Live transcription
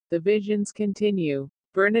The visions continue.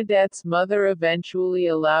 Bernadette's mother eventually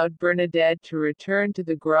allowed Bernadette to return to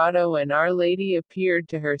the grotto, and Our Lady appeared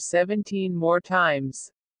to her 17 more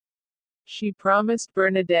times. She promised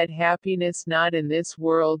Bernadette happiness not in this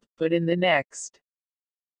world, but in the next.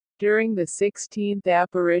 During the 16th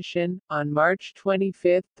apparition, on March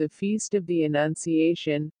 25, the Feast of the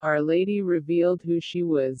Annunciation, Our Lady revealed who she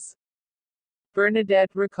was.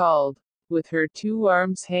 Bernadette recalled. With her two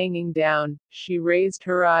arms hanging down, she raised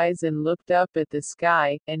her eyes and looked up at the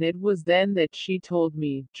sky, and it was then that she told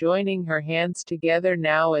me, joining her hands together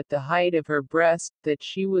now at the height of her breast, that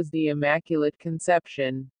she was the Immaculate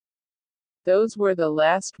Conception. Those were the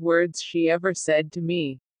last words she ever said to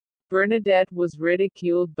me. Bernadette was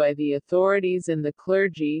ridiculed by the authorities and the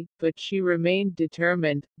clergy, but she remained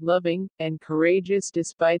determined, loving, and courageous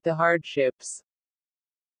despite the hardships.